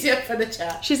nothing. She's here for the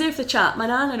chat. She's there for the chat. My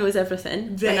nana knows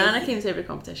everything. Right. My nana came to every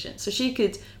competition. So she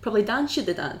could probably dance you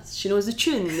the dance. She knows the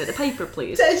tune that the piper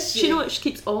plays. Does she? She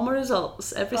keeps all my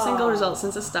results, every single result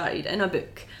since I started, in a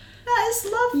book. That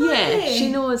is lovely. Yeah, she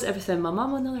knows everything. My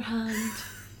mum, on the other hand,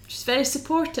 she's very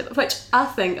supportive, which I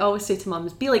think, I always say to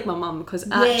mums, be like my mum, because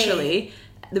actually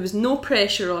there was no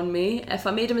pressure on me. If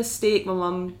I made a mistake, my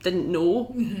mum didn't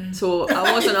know, so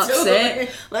I wasn't upset.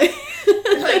 Like,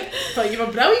 thought you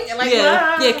were brilliant. You're like,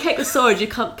 yeah, kick the sword. You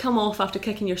come off after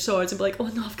kicking your swords and be like, oh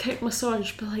no, I've kicked my sword. And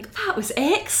she'd be like, that was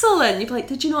excellent. You'd be like,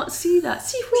 did you not see that?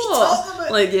 See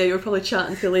what? Like, yeah, you were probably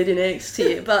chatting to the lady next to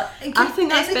you, but I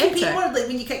think that's better. Word, like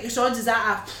when you kick your swords, is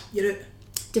that you're out?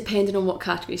 Depending on what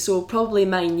category. So probably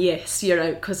mine, yes, you're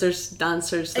out, because there's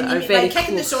dancers that are very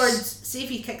kicking close. the swords, say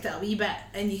if you kicked it a wee bit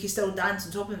and you can still dance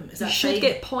on top of them, is that you should fine?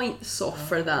 get points off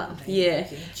for that. Right, yeah.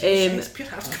 Okay. It's pure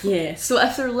hardcore. Yeah. So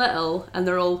if they're little and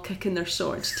they're all kicking their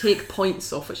swords, take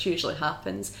points off, which usually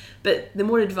happens. But the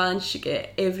more advanced you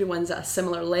get, everyone's at a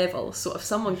similar level. So if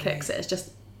someone kicks it, it's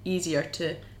just easier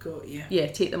to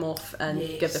take them off and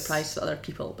give the prize to other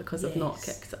people because they've not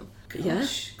kicked them.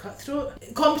 Gosh, cutthroat.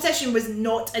 Competition was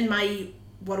not in my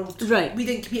world. Right. We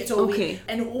didn't compete at all. Okay.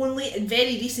 And only in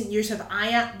very recent years have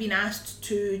I been asked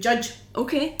to judge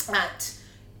at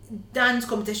dance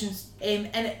competitions. And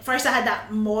at first I had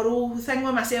that moral thing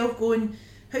with myself going,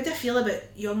 how do I feel about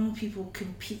young people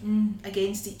competing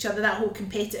against each other, that whole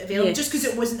competitive element, just because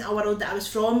it wasn't a world that I was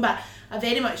from, but I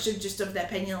very much just of the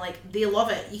opinion, like, they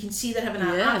love it. You can see they're having an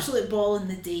absolute ball in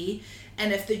the day,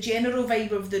 and if the general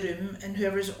vibe of the room and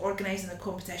whoever's organising the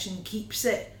competition keeps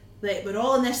it, like, we're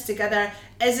all in this together,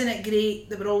 isn't it great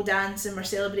that we're all dancing, we're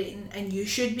celebrating, and you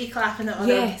should be clapping at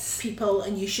other people,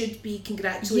 and you should be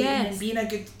congratulating and being a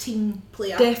good team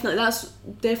player. Definitely, that's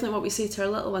definitely what we say to our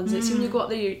little ones. It's when you go up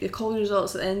there, you call your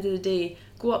results at the end of the day,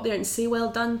 go up there and say well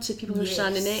done to people who are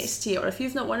standing next to you, or if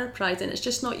you've not won a prize and it's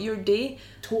just not your day,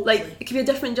 Totally. like it could be a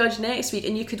different judge next week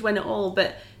and you could win it all,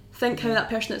 but think how that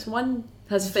person that's won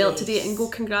has felt today and go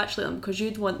congratulate them, because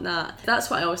you'd want that. That's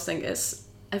what I always think, is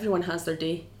everyone has their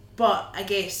day. But I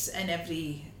guess in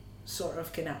every sort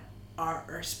of kind of art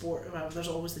or sport or whatever, there's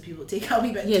always the people that take it a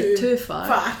wee bit too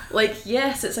far. Like,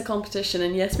 yes, it's a competition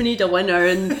and yes, we need a winner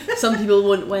and some people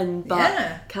won't win,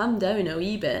 but calm down a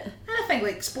wee bit. And I think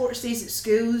like sports days at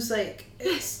schools, like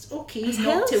it's okay it's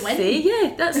not healthy. To win.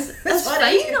 Yeah, that's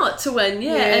fine not to win.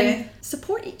 And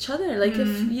support each other. Like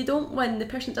if you don't win, the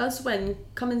person does win,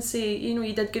 come and say, you know,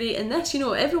 you did great in this. You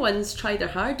know, everyone's tried their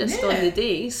hardest on the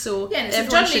day, so and it's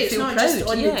everyone a journey. should It's feel not proud. just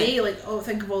on the day. Like,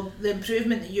 think of all the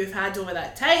improvement that you've had over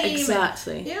that time.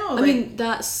 Exactly. And, you know, I mean,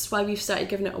 that's why we've started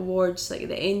giving out awards like at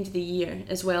the end of the year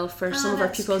as well for some of our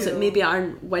pupils that maybe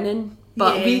aren't winning.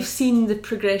 But we've seen the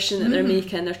progression that they're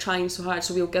making, they're trying so hard,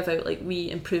 so we'll give out like wee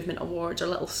improvement awards or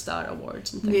little star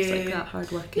awards and things like that,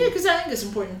 hard working. Yeah, because I think it's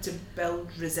important to build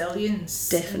resilience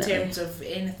Definitely. in terms of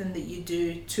anything that you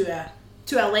do to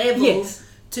a level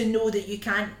to know that you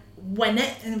can't win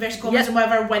it, in inverted commas, and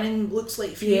whatever winning looks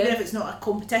like for you, even if it's not a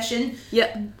competition,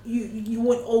 you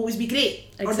won't always be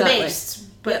great or the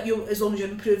best, but you, as long as you're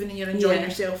improving and you're enjoying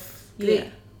yourself, great.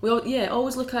 Well,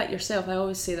 always look at yourself. I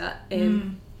always say that.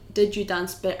 Did you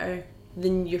dance better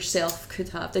than yourself could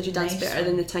have? Did you dance better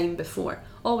than the time before?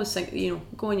 Always think, you know,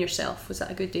 go on yourself. Was that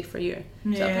a good day for you?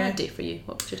 Was that a bad day for you?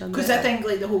 What would you done better? Because I think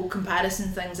like the whole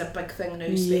comparison thing's a big thing now,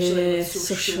 especially with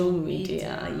social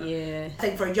media. I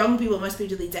think for young people it must be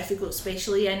really difficult,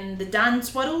 especially in the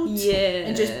dance world.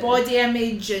 And just body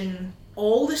image and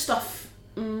all the stuff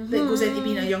that goes into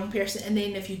being a young person. And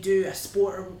then if you do a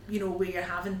sport, or you know, where you're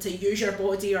having to use your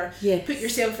body or put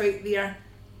yourself out there,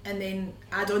 and then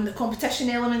add on the competition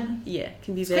element.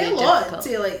 Can be very quite a lot difficult.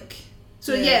 to like.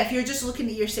 So if you're just looking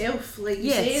at yourself, like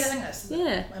you say, I think that's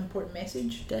an important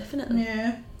message. Definitely.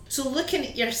 Yeah. So looking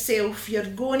at yourself, you're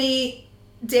going to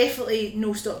definitely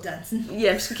no stop dancing.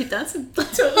 Yeah, I'm just gonna keep dancing.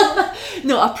 Totally.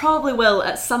 No, I probably will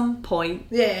at some point.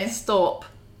 Yeah. Stop.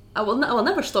 I will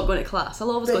never stop going to class.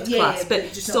 I'll always go to class,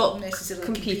 but just stop not necessarily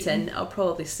competing. I'll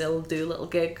probably still do little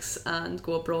gigs and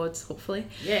go abroad, hopefully.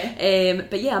 Yeah.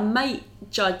 But I might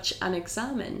judge and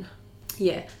examine.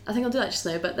 Yeah, I think I'll do that just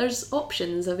now. But there's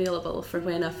options available for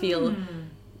when I feel,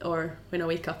 or when I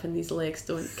wake up and these legs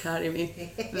don't carry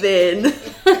me. then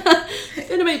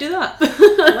I might do that.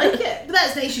 I like it. But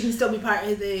that's nice. You can still be part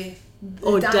of the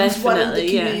dance world, the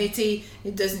community.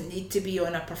 It doesn't need to be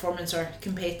on a performance or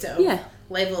competitive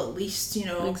level, at least, you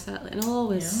know. Exactly, and I'll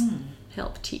always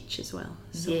help teach as well.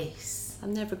 So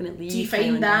I'm never going to leave. Do you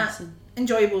find that dancing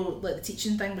enjoyable, like the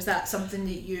teaching thing? Was that something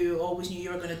that you always knew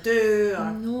you were going to do?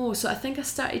 Or? No, so I think I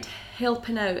started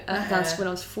helping out at dance when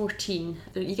I was 14.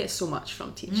 You get so much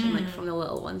from teaching, like from the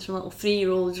little ones, from little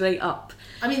 3-year-olds right up.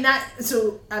 I mean,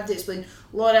 so I have to explain,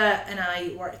 Laura and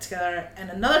I worked together in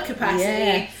another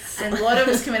capacity, and Laura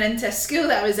was coming into a school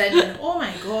that I was in, and oh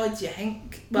my god, you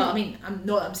think, well, I mean,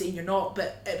 I'm saying you're not,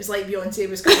 but it was like Beyonce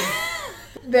was coming.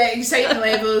 The exciting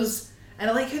levels. And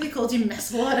I like how they called you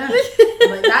Miss Laura. I'm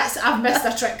like, I've missed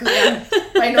a trick there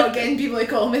by not getting people to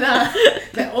call me that.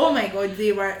 But oh my god,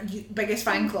 they were biggest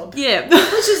fan club. Yeah.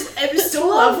 It was so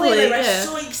lovely. They were yeah.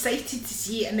 so excited to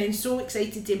see it and then so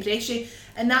excited to impress you.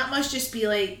 And that must just be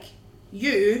like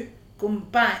you going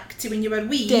back to when you were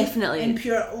wee. Definitely. And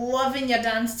pure loving your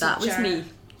dance teacher. That was me.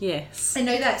 Yes. And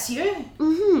now that's you.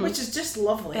 Mm-hmm. Which is just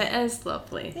lovely. It is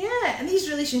lovely. Yeah, and these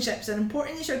relationships are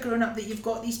important as you're growing up, that you've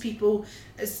got these people,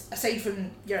 aside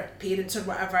from your parents or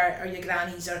whatever, or your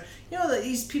grannies, or, you know, that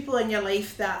these people in your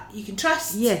life that you can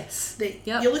trust. Yes. That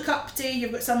you look up to,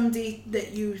 you've got somebody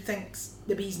that you think's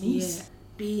the bee's knees. Yeah.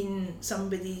 Being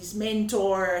somebody's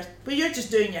mentor, but you're just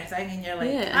doing your thing and you're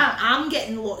like, I'm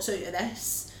getting lots out of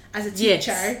this as a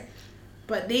teacher,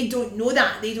 but they don't know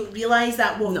that. They don't realise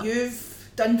that what you've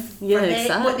done for them,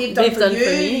 exactly. what they've done for you.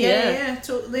 For me, yeah,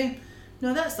 totally.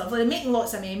 No, that's lovely. They're making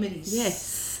lots of memories.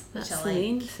 Yes, that's the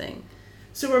main thing.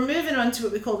 So we're moving on to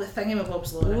what we call the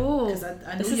thingamabobs, Laura. Oh,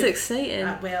 I know this is exciting.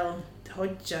 Well,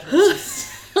 hold your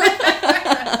horses.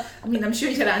 I mean, I'm sure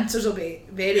your answers will be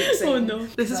very exciting. Oh no,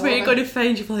 this is where you're going to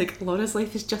find you're like, Laura's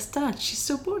life is just dance. She's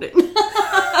so boring.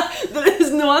 There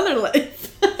is no other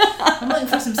life. I'm looking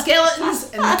for some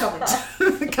skeletons in the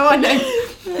cupboard. Come on now.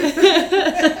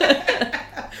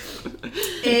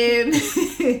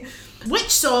 Which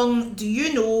song do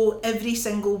you know every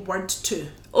single word to?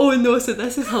 Oh no, so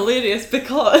this is hilarious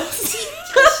because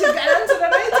you've got an answer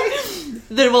already.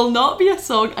 There will not be a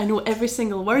song I know every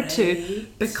single word to,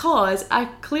 because I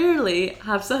clearly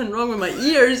have something wrong with my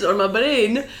ears or my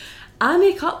brain, I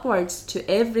make up words to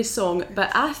every song,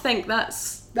 but I think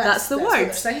that's the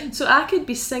words. So I could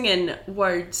be singing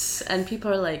words and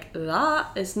people are like,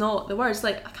 that is not the words.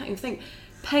 Like, I can't even think.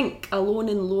 Pink, Alone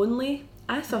and Lonely.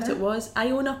 I thought it was I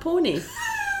Own a Pony.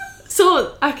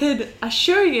 So I could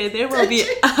assure you there will be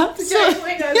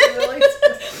absolutely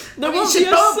there won't be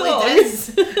a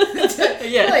song.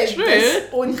 Yeah, like, true.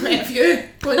 Own quite a few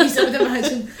ponies, I would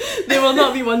imagine. There will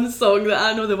not be one song that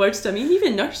I know the words to. I mean,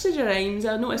 even nursery rhymes.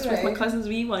 I noticed with my Right. cousin's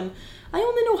wee one, I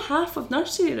only know half of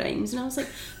nursery rhymes, and I was like,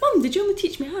 Mum, did you only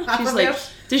teach me half? She's of like,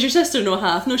 theirs? does your sister know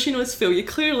half? No, she knows full. You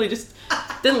clearly just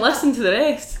didn't listen to the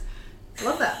rest.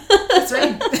 Love that. That's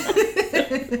right.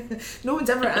 No one's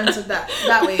ever answered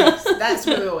that way. That's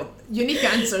what we want. Unique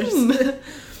answers.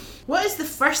 What is the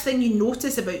first thing you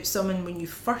notice about someone when you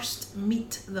first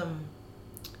meet them?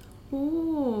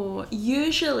 Oh,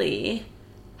 usually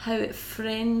how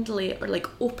friendly or like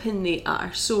open they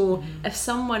are. So if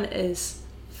someone is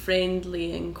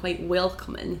friendly and quite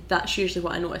welcoming, that's usually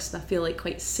what I notice, and I feel like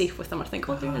quite safe with them. I think,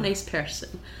 oh, they're a nice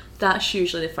person. That's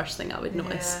usually the first thing I would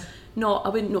notice. I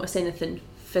wouldn't notice anything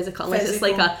physical unless it's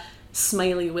like a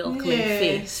smiley, welcoming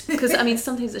face. Because I mean,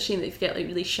 sometimes it's a shame that if you get like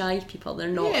really shy people, they're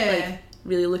not like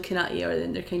really looking at you, or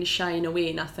then they're kind of shying away,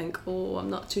 and I think, oh, I'm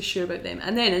not too sure about them.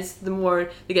 And then as the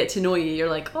more they get to know you, you're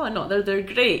like, oh no, they're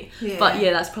great. But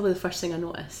yeah, that's probably the first thing I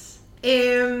notice.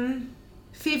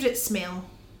 Favourite smell?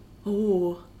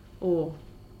 Oh,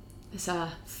 it's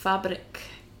a fabric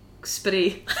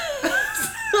spray.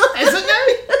 Is it now?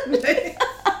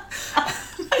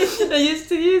 I used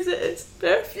to use it as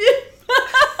perfume.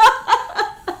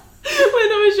 When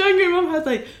I was younger, Mum had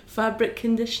like fabric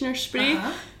conditioner spray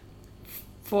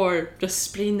for just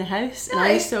spraying the house, and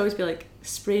I used to always be like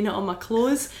spraying it on my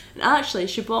clothes. And actually,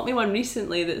 she bought me one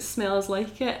recently that smells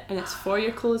like it, and it's for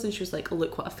your clothes. And she was like,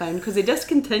 "Look what I found," because they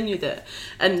discontinued it,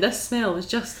 and this smell was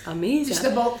just amazing. Just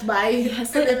a bulk buy. Yeah,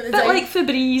 it's like, a bit like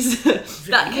Febreze,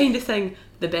 that kind of thing.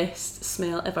 The best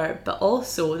smell ever. But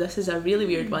also, this is a really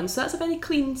weird one. So that's a very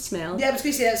clean smell. Yeah, I was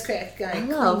going to say that's quite a I clean,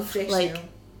 love fresh like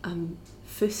smell.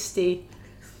 fusty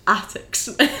attic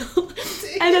smell.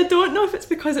 And I don't know if it's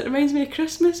because it reminds me of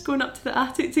Christmas, going up to the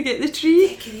attic to get the tree.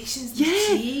 Decorations, the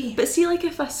tree. But see, like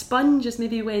if a sponge just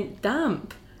maybe went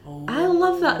damp, I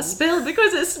love that smell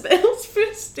because it smells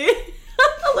fusty.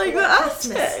 I like that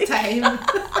Christmas time.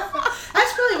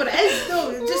 That's probably what it is,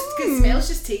 though. Just because smells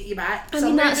just take you back. I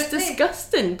mean, that's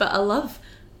disgusting, but I love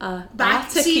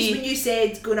Back see when you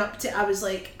said going up to, I was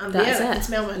like, I'm there. I can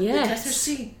smell my the Christmas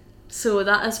tree. So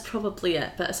that is probably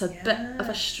it, but it's a bit of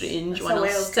a strange that's one. A I'll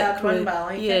stick with,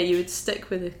 like you would stick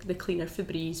with the cleaner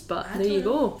Febreze, but there you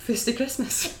go, Fusty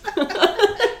Christmas.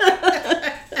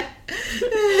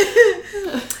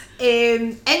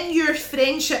 In your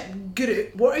friendship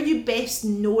group, what are you best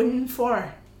known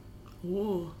for?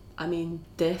 Oh, I mean,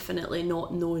 definitely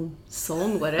not knowing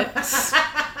song lyrics.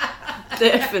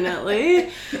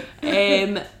 Definitely.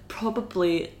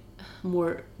 Probably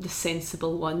more the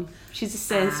sensible one. She's a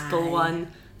sensible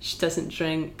one. She doesn't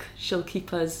drink. She'll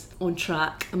keep us on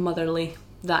track and motherly.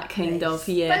 That kind of,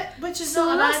 But, which is so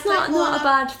not a bad thing. Not a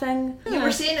bad thing. You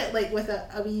were saying it like with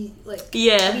a wee, like,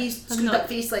 a wee screwed up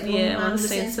face, like, I'm the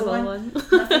sensible one.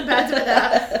 Nothing bad about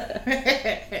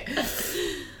that.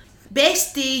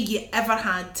 Best day you ever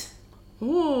had?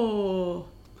 Oh,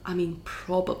 I mean,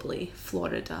 probably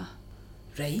Florida.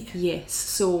 Right. Yes.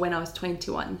 So when I was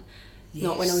 21,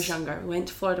 not when I was younger. We went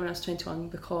to Florida when I was 21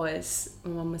 because my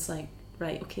mum was like,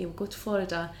 right, okay, we'll go to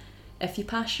Florida if you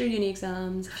pass your uni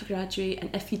exams, if you graduate,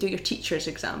 and if you do your teacher's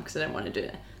exam, because I didn't want to do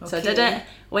it. Okay. So I did it,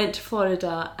 went to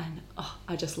Florida, and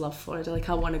I just love Florida. Like,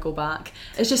 I want to go back.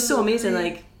 It's just so amazing.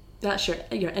 Like, that's your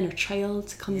inner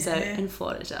child comes out in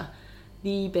Florida.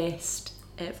 The best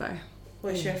ever.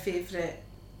 What's your favourite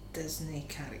Disney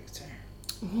character?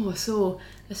 Oh, so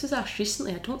this was asked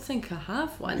recently. I don't think I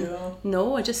have one.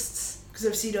 No, I just... Because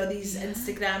I've seen all these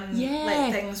Instagram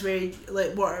like things where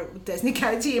like what are Disney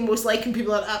character you most like, and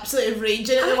people are absolutely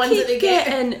raging at the ones that they get.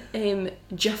 And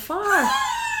Jafar.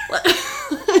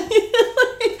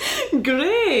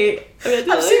 Great. I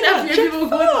mean, I've seen a few people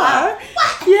going like, what?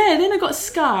 Yeah, then I got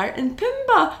Scar and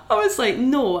Pumbaa. I was like,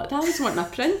 no, that was wanting a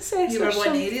princess. You were or one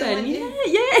something. Ariel, weren't you?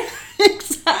 Yeah,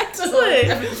 exactly.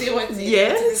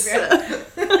 Yes.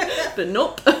 But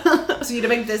nope. So you're a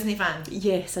big Disney fan?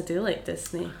 Yes, I do like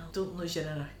Disney. Don't lose your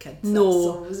inner kid. No.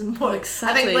 That's always important.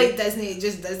 Exactly. I think like Disney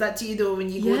just does that to you though. When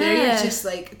you go there, you're just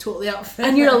like totally up for it.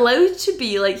 And you're allowed to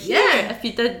be like, Yeah. if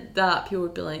you did that, people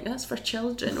would be like, that's for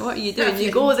children. What are you doing?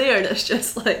 You go there and it's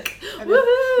just like,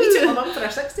 woohoo! We took my mum for her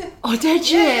 60th. Oh, did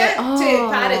you? Yeah. Oh.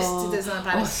 To Paris, to Disneyland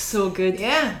Paris. Oh, so good.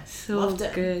 Yeah. So loved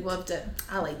it. good. Loved it.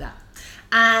 I like that.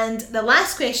 And the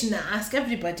last question that I ask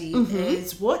everybody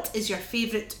is, what is your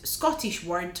favourite Scottish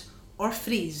word or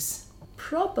phrase?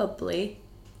 Probably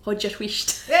Hodge your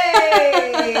wisht.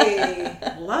 Hey!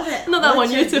 Love it. Not that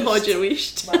one, you to to Hodge your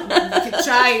wisht. Well, you could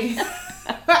try.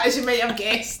 As you might have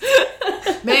guessed.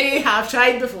 Many have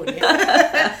tried before you.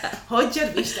 Hodge your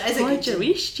wisht. That is a good Hodge your tune.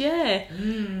 wisht, yeah.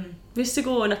 We used to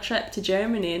go on a trip to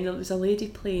Germany and there was a lady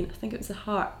playing, I think it was the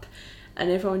harp, and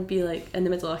everyone would be like in the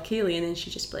middle of a ceilidh and then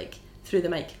she'd just be like, through the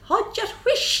mic, Hodge your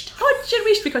wisht,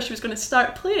 because she was going to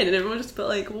start playing and everyone would just be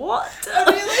like, what? Oh,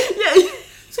 really? Yeah.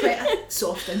 It's quite a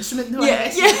soft instrument though. Yeah,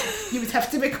 I guess. You would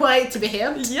have to be quiet to be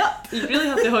heard. Yep, you really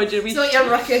have to hold your It's wisht. not your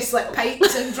ruckus like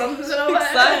pipes and drums and all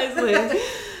that. Exactly.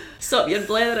 Stop your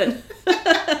blaring.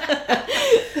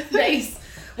 Nice.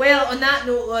 Well, on that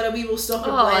note, Laura, we will stop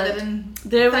our blathering.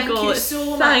 There we Thank go. you so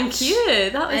much. Thank you.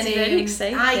 That was And, very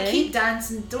exciting. I keep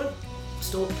dancing. Don't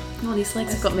stop. Oh, these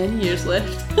legs have got many years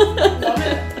left. Love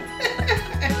it.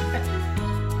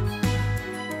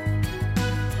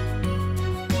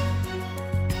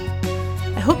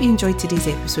 I hope you enjoyed today's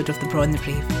episode of The Braw and the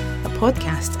Brave, a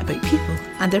podcast about people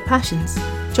and their passions.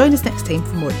 Join us next time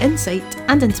for more insight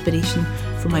and inspiration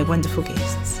from my wonderful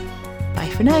guests. Bye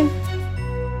for now.